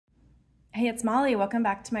Hey, it's Molly. Welcome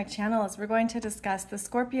back to my channel as we're going to discuss the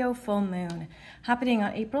Scorpio full moon happening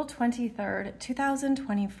on April 23rd,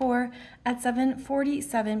 2024 at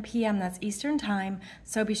 7:47 p.m. That's Eastern time,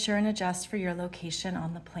 so be sure and adjust for your location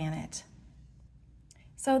on the planet.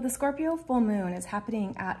 So the Scorpio full moon is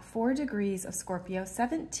happening at 4 degrees of Scorpio,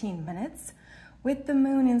 17 minutes, with the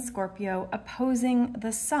moon in Scorpio opposing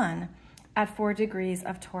the sun at 4 degrees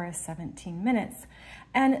of Taurus, 17 minutes.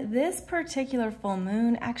 And this particular full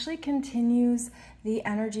moon actually continues the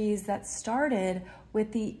energies that started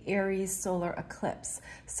with the Aries Solar Eclipse.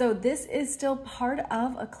 So this is still part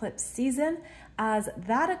of eclipse season, as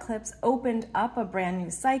that eclipse opened up a brand new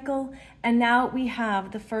cycle, and now we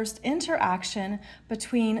have the first interaction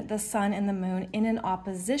between the sun and the moon in an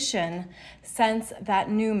opposition since that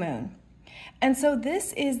new moon. And so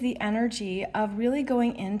this is the energy of really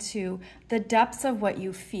going into the depths of what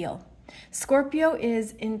you feel. Scorpio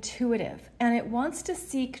is intuitive, and it wants to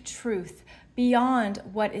seek truth beyond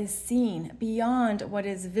what is seen, beyond what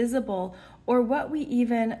is visible, or what we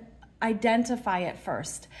even identify at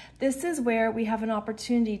first. This is where we have an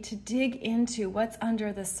opportunity to dig into what's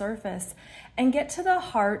under the surface and get to the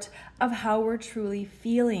heart of how we're truly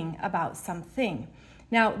feeling about something.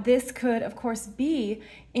 Now, this could, of course, be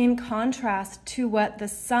in contrast to what the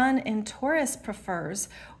sun in Taurus prefers,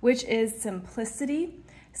 which is simplicity,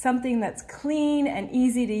 something that's clean and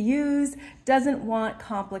easy to use, doesn't want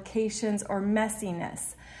complications or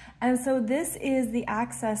messiness. And so this is the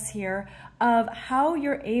access here of how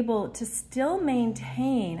you're able to still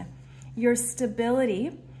maintain your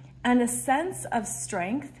stability and a sense of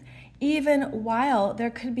strength, even while there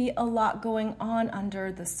could be a lot going on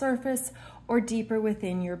under the surface or deeper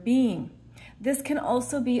within your being. This can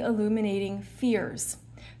also be illuminating fears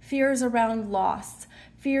around loss,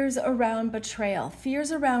 fears around betrayal,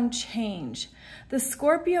 fears around change. The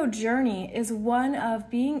Scorpio journey is one of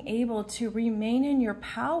being able to remain in your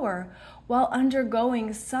power while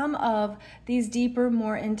undergoing some of these deeper,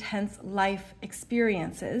 more intense life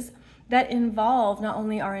experiences that involve not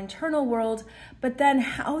only our internal world, but then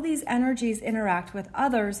how these energies interact with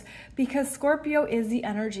others, because Scorpio is the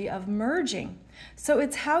energy of merging. So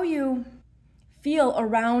it's how you feel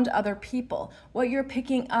around other people, what you're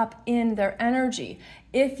picking up in their energy.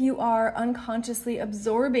 If you are unconsciously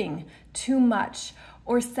absorbing too much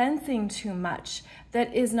or sensing too much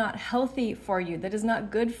that is not healthy for you, that is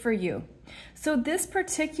not good for you. So this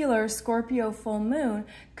particular Scorpio full moon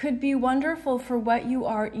could be wonderful for what you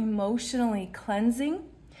are emotionally cleansing,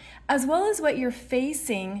 as well as what you're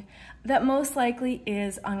facing that most likely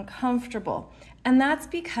is uncomfortable. And that's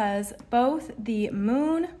because both the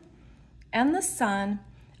moon and the sun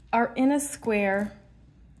are in a square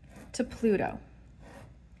to Pluto,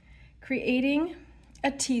 creating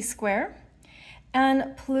a T-square.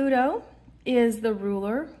 And Pluto is the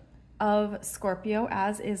ruler of Scorpio,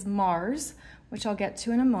 as is Mars, which I'll get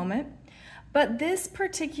to in a moment. But this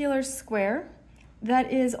particular square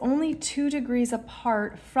that is only 2 degrees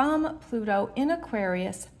apart from Pluto in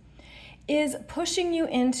Aquarius is pushing you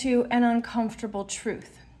into an uncomfortable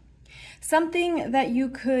truth. Something that you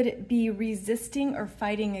could be resisting or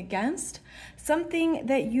fighting against, something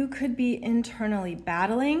that you could be internally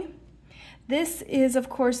battling. This is, of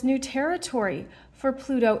course, new territory for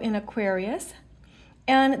Pluto in Aquarius.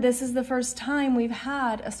 And this is the first time we've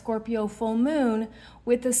had a Scorpio full moon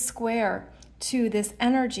with a square to this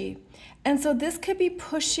energy. And so this could be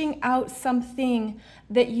pushing out something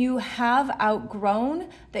that you have outgrown,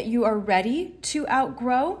 that you are ready to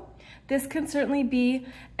outgrow. This can certainly be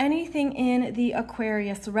anything in the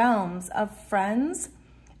Aquarius realms of friends,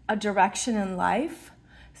 a direction in life,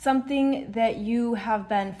 something that you have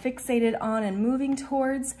been fixated on and moving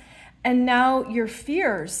towards, and now your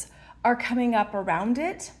fears are coming up around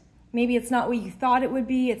it. Maybe it's not what you thought it would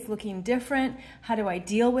be, it's looking different. How do I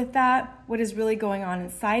deal with that? What is really going on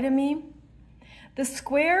inside of me? The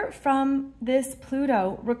square from this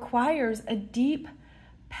Pluto requires a deep,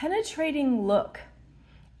 penetrating look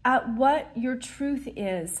at what your truth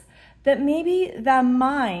is, that maybe the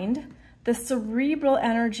mind, the cerebral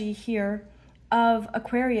energy here of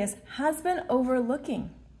Aquarius has been overlooking.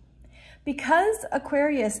 Because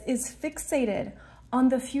Aquarius is fixated on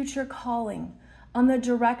the future calling, on the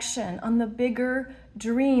direction, on the bigger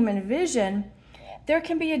dream and vision, there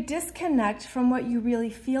can be a disconnect from what you really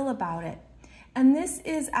feel about it. And this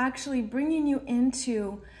is actually bringing you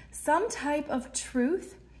into some type of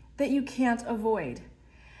truth that you can't avoid.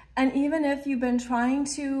 And even if you've been trying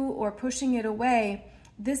to or pushing it away,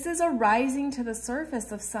 this is a rising to the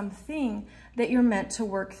surface of something that you're meant to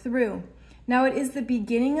work through. Now, it is the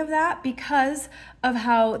beginning of that because of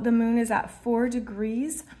how the moon is at 4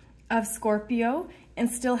 degrees of Scorpio and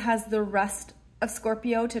still has the rest of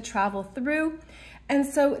Scorpio to travel through. And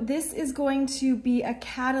so this is going to be a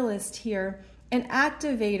catalyst here, an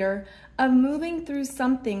activator of moving through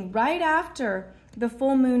something right after the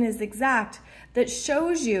full moon is exact that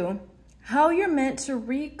shows you how you're meant to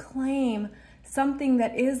reclaim something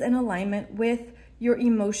that is in alignment with your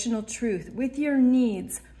emotional truth, with your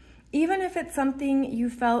needs, even if it's something you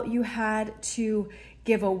felt you had to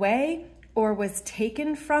give away or was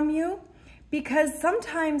taken from you, because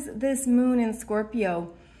sometimes this moon in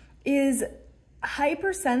Scorpio is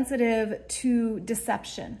hypersensitive to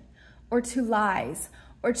deception or to lies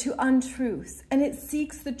or to untruths, and it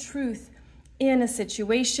seeks the truth in a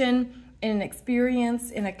situation, in an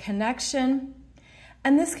experience, in a connection.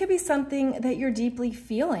 And this could be something that you're deeply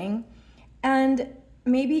feeling, and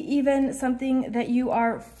maybe even something that you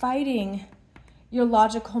are fighting your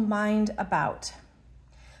logical mind about.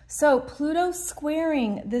 So Pluto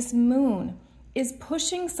squaring this moon is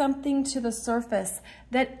pushing something to the surface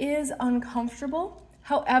that is uncomfortable.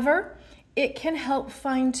 However, it can help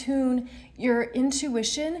fine-tune your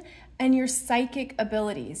intuition and your psychic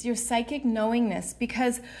abilities, your psychic knowingness,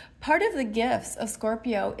 because part of the gifts of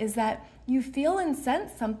Scorpio is that you feel and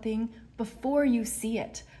sense something before you see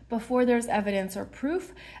it, before there's evidence or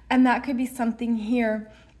proof, and that could be something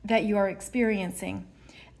here that you are experiencing.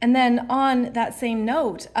 And then on that same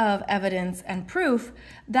note of evidence and proof,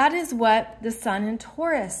 that is what the sun in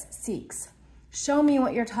Taurus seeks. Show me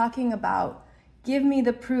what you're talking about. Give me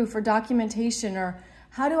the proof or documentation, or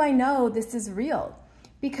how do I know this is real?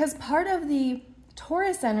 Because part of the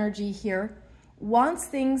Taurus energy here wants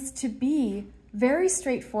things to be very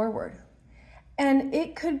straightforward. And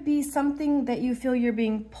it could be something that you feel you're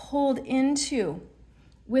being pulled into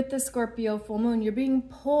with the Scorpio full moon. You're being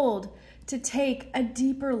pulled to take a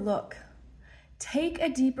deeper look. Take a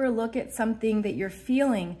deeper look at something that you're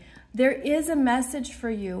feeling. There is a message for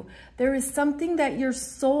you. There is something that your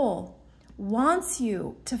soul wants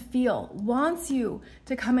you to feel, wants you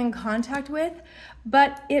to come in contact with,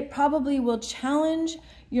 but it probably will challenge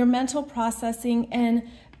your mental processing and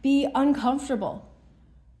be uncomfortable.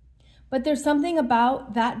 But there's something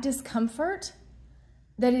about that discomfort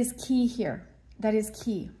that is key here, that is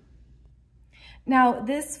key. Now,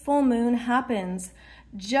 this full moon happens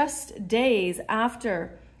just days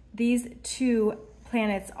after these two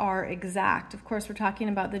planets are exact. Of course, we're talking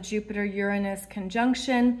about the Jupiter-Uranus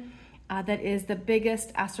conjunction. That is the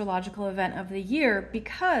biggest astrological event of the year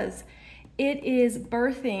because it is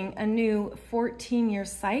birthing a new 14-year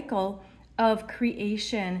cycle of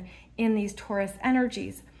creation in these Taurus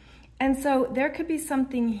energies. And so there could be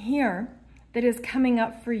something here that is coming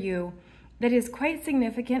up for you that is quite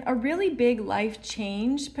significant, a really big life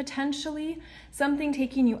change potentially, something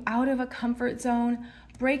taking you out of a comfort zone,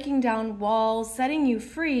 breaking down walls, setting you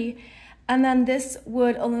free, and then this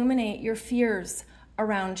would illuminate your fears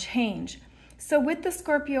around change. So with the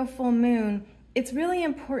Scorpio full moon, it's really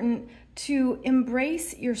important to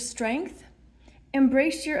embrace your strength,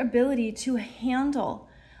 embrace your ability to handle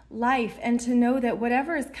life, and to know that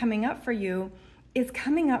whatever is coming up for you is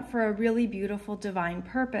coming up for a really beautiful divine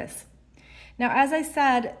purpose. Now, as I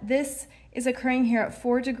said, this is occurring here at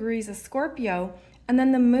 4 degrees of Scorpio, and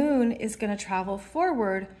then the moon is going to travel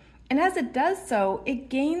forward. And as it does so, it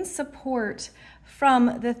gains support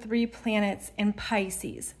from the 3 planets in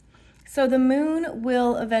Pisces. So the moon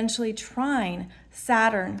will eventually trine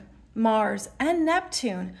Saturn, Mars, and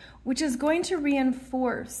Neptune, which is going to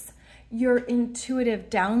reinforce your intuitive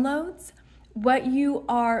downloads, what you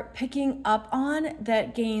are picking up on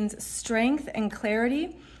that gains strength and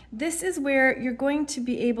clarity. This is where you're going to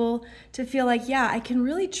be able to feel like, yeah, I can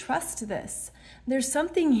really trust this. There's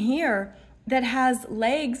something here that has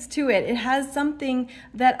legs to it. It has something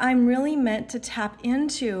that I'm really meant to tap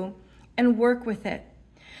into and work with it.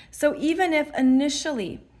 So even if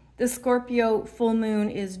initially the Scorpio full moon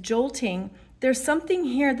is jolting, there's something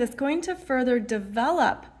here that's going to further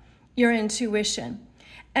develop your intuition.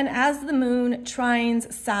 And as the moon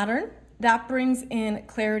trines Saturn, that brings in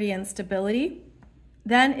clarity and stability.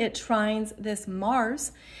 Then it trines this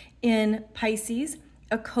Mars in Pisces,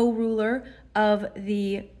 a co-ruler of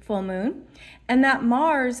the full moon. And that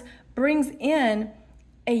Mars brings in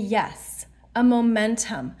a yes, a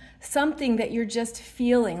momentum, something that you're just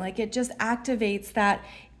feeling, like it just activates that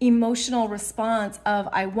emotional response of,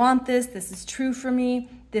 I want this, this is true for me,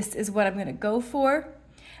 this is what I'm going to go for.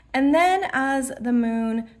 And then as the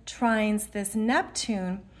moon trines this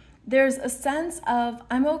Neptune, there's a sense of,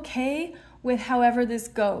 I'm okay with however this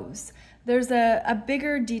goes. There's a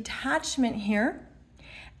bigger detachment here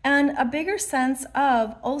and a bigger sense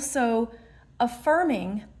of also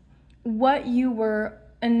affirming what you were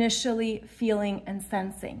initially feeling and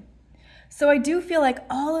sensing. So I do feel like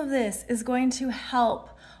all of this is going to help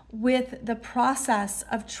with the process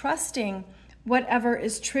of trusting whatever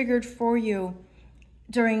is triggered for you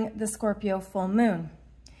during the Scorpio full moon.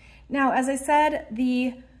 Now, as I said,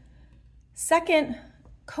 the second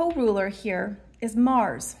co-ruler here is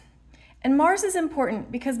Mars. And Mars is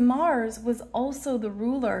important because Mars was also the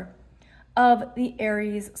ruler of the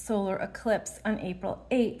Aries solar eclipse on April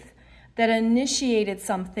 8th that initiated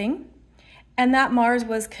something, and that Mars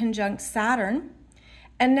was conjunct Saturn.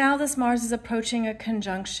 And now this Mars is approaching a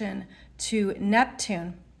conjunction to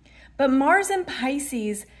Neptune. But Mars in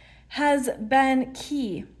Pisces has been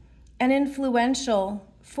key and influential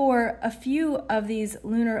for a few of these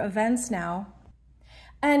lunar events now.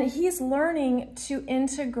 And he's learning to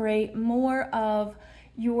integrate more of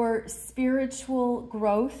your spiritual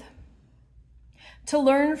growth, to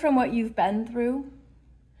learn from what you've been through,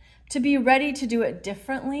 to be ready to do it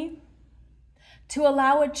differently, to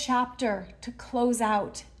allow a chapter to close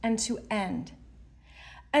out and to end.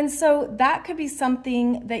 And so that could be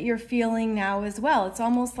something that you're feeling now as well. It's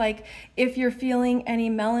almost like if you're feeling any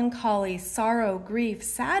melancholy, sorrow, grief,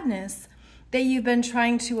 sadness that you've been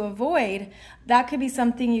trying to avoid, that could be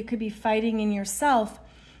something you could be fighting in yourself.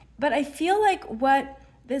 But I feel like what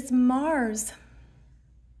this Mars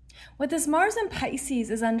in Pisces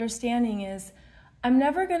is understanding is, I'm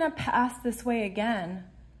never going to pass this way again.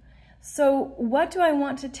 So what do I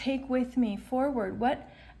want to take with me forward? What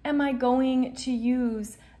am I going to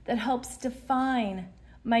use that helps define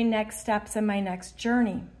my next steps and my next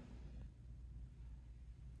journey?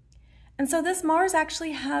 And so this Mars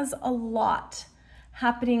actually has a lot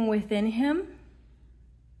happening within him.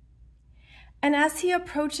 And as he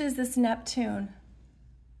approaches this Neptune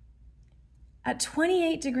at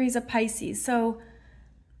 28 degrees of Pisces, so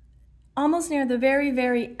almost near the very,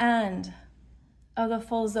 very end of the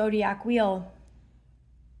full zodiac wheel,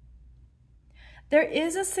 there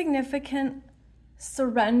is a significant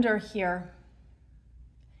surrender here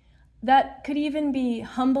that could even be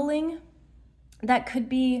humbling, that could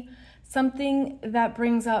be something that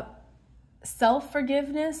brings up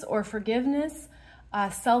self-forgiveness or forgiveness,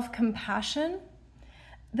 self-compassion,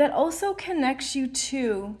 that also connects you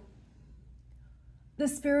to the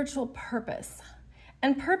spiritual purpose.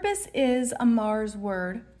 And purpose is a Mars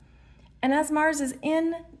word. And as Mars is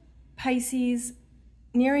in Pisces,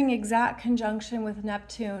 nearing exact conjunction with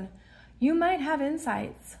Neptune, you might have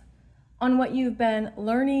insights on what you've been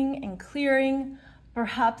learning and clearing,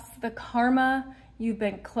 perhaps the karma you've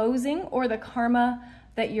been closing or the karma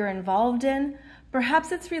that you're involved in.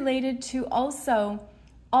 Perhaps it's related to also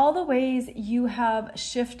all the ways you have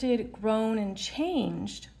shifted, grown, and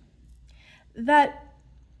changed, that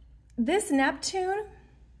this Neptune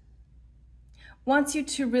wants you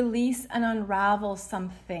to release and unravel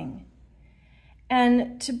something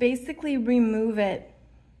and to basically remove it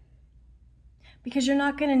because you're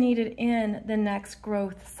not going to need it in the next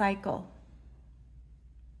growth cycle.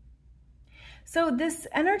 So this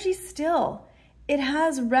energy still, it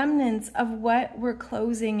has remnants of what we're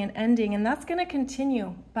closing and ending, and that's going to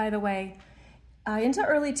continue, by the way, into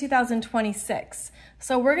early 2026.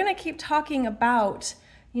 So we're going to keep talking about,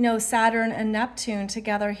 you know, Saturn and Neptune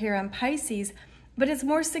together here in Pisces, but it's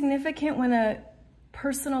more significant when a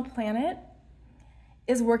personal planet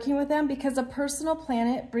is working with them, because a personal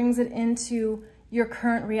planet brings it into your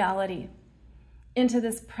current reality, into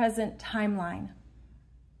this present timeline.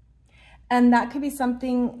 And that could be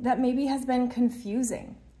something that maybe has been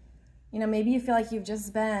confusing. You know, maybe you feel like you've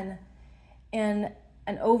just been in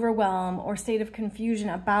an overwhelm or state of confusion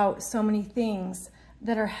about so many things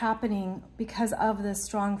that are happening because of this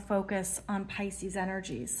strong focus on Pisces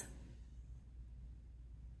energies.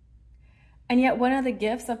 And yet one of the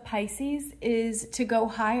gifts of Pisces is to go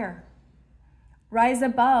higher, rise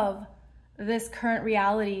above this current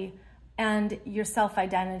reality and your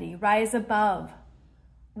self-identity, rise above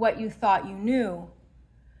what you thought you knew,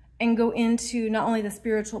 and go into not only the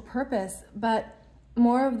spiritual purpose, but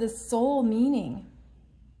more of the soul meaning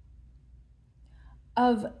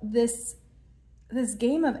of this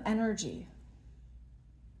game of energy.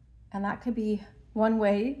 And that could be one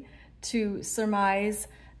way to surmise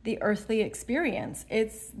the earthly experience.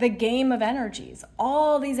 It's the game of energies,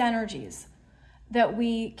 all these energies that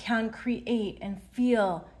we can create and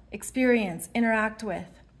feel, experience, interact with.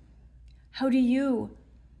 How do you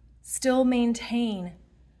still maintain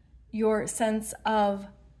your sense of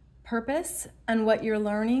purpose and what you're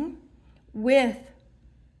learning with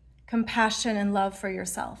compassion and love for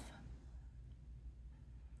yourself?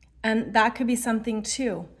 And that could be something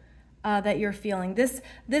too that you're feeling.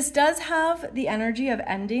 This does have the energy of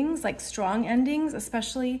endings, like strong endings,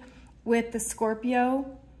 especially with the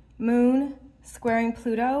Scorpio moon squaring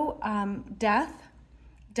Pluto, death,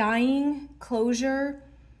 dying, closure,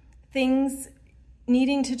 things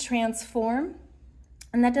needing to transform.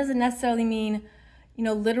 And that doesn't necessarily mean, you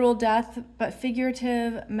know, literal death, but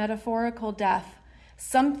figurative, metaphorical death.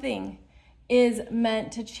 Something is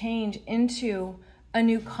meant to change into a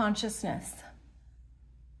new consciousness.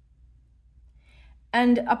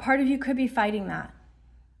 And a part of you could be fighting that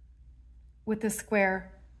with the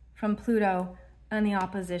square from Pluto and the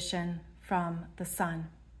opposition from the sun.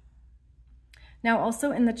 Now,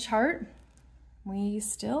 also in the chart, we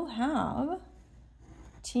still have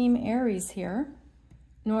Team Aries here.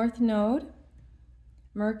 North Node,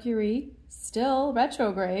 Mercury, still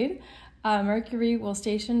retrograde. Mercury will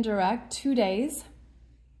station direct 2 days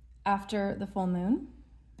after the full moon.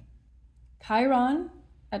 Chiron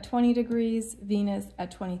at 20 degrees, Venus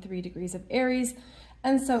at 23 degrees of Aries.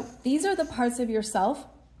 And so these are the parts of yourself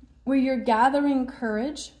where you're gathering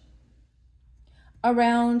courage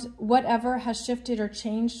around whatever has shifted or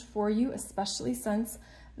changed for you, especially since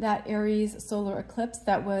that Aries solar eclipse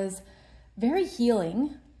that was very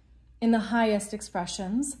healing in the highest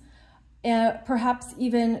expressions, perhaps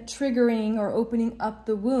even triggering or opening up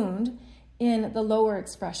the wound in the lower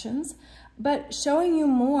expressions, but showing you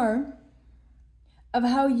more of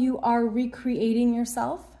how you are recreating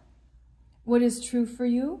yourself, what is true for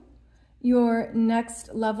you, your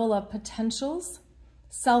next level of potentials,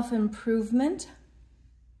 self-improvement.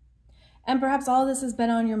 And perhaps all this has been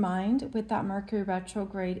on your mind with that Mercury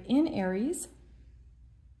retrograde in Aries.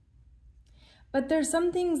 But there's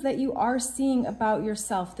some things that you are seeing about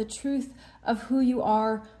yourself, the truth of who you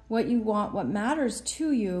are, what you want, what matters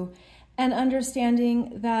to you, and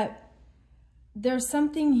understanding that there's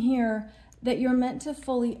something here that you're meant to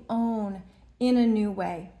fully own in a new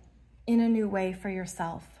way for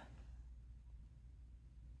yourself.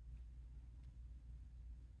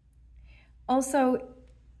 Also,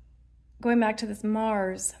 going back to this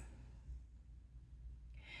Mars,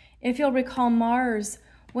 if you'll recall, Mars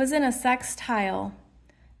was in a sextile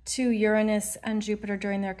to Uranus and Jupiter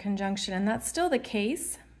during their conjunction, and that's still the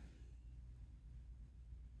case.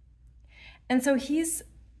 And so he's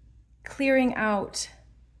clearing out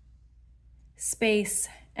space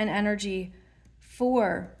and energy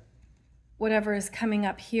for whatever is coming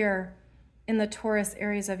up here in the Taurus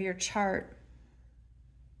areas of your chart.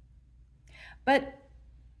 But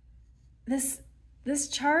this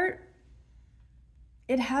chart,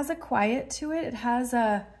 it has a quiet to it. It has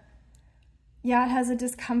a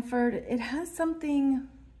discomfort. It has something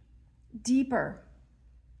deeper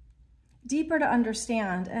to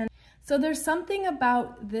understand. And so there's something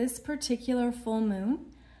about this particular full moon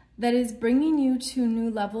that is bringing you to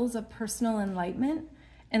new levels of personal enlightenment.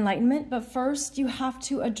 But first you have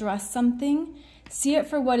to address something, see it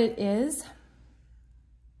for what it is.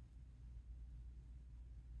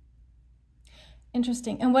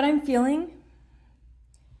 Interesting. And what I'm feeling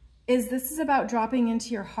is this is about dropping into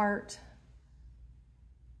your heart.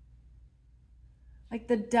 Like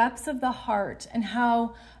the depths of the heart and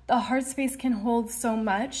how the heart space can hold so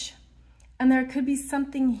much. And there could be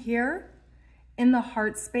something here in the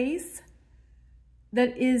heart space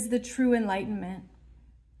that is the true enlightenment.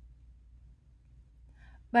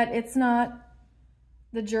 But it's not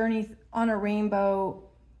the journey on a rainbow,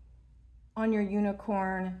 on your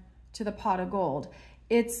unicorn to the pot of gold.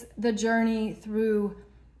 It's the journey through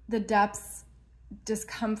the depths,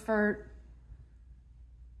 discomfort,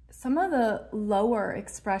 some of the lower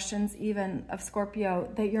expressions even of Scorpio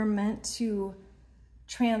that you're meant to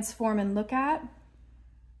transform and look at.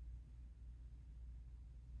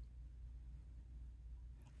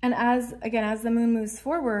 And as the moon moves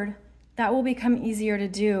forward, that will become easier to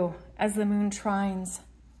do as the moon trines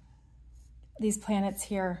these planets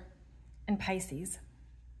here in Pisces.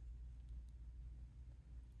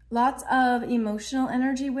 Lots of emotional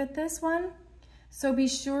energy with this one. So be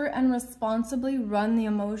sure and responsibly run the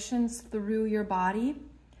emotions through your body,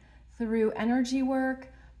 through energy work,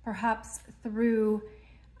 perhaps through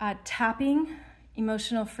tapping,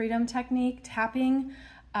 emotional freedom technique, tapping,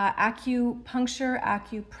 acupuncture,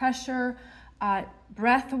 acupressure,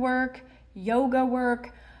 breath work, yoga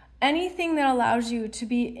work, anything that allows you to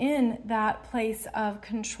be in that place of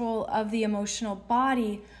control of the emotional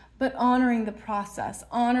body, but honoring the process,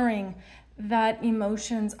 honoring that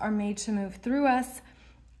emotions are made to move through us,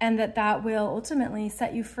 and that will ultimately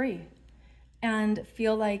set you free and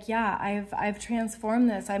feel like, yeah, I've transformed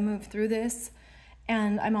this, I moved through this,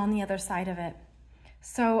 and I'm on the other side of it.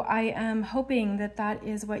 So I am hoping that that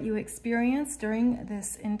is what you experience during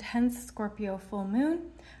this intense Scorpio full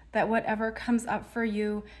moon, that whatever comes up for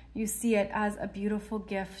you, you see it as a beautiful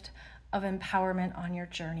gift of empowerment on your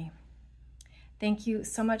journey. Thank you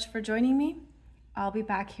so much for joining me. I'll be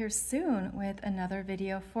back here soon with another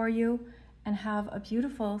video for you, and have a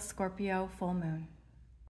beautiful Scorpio full moon.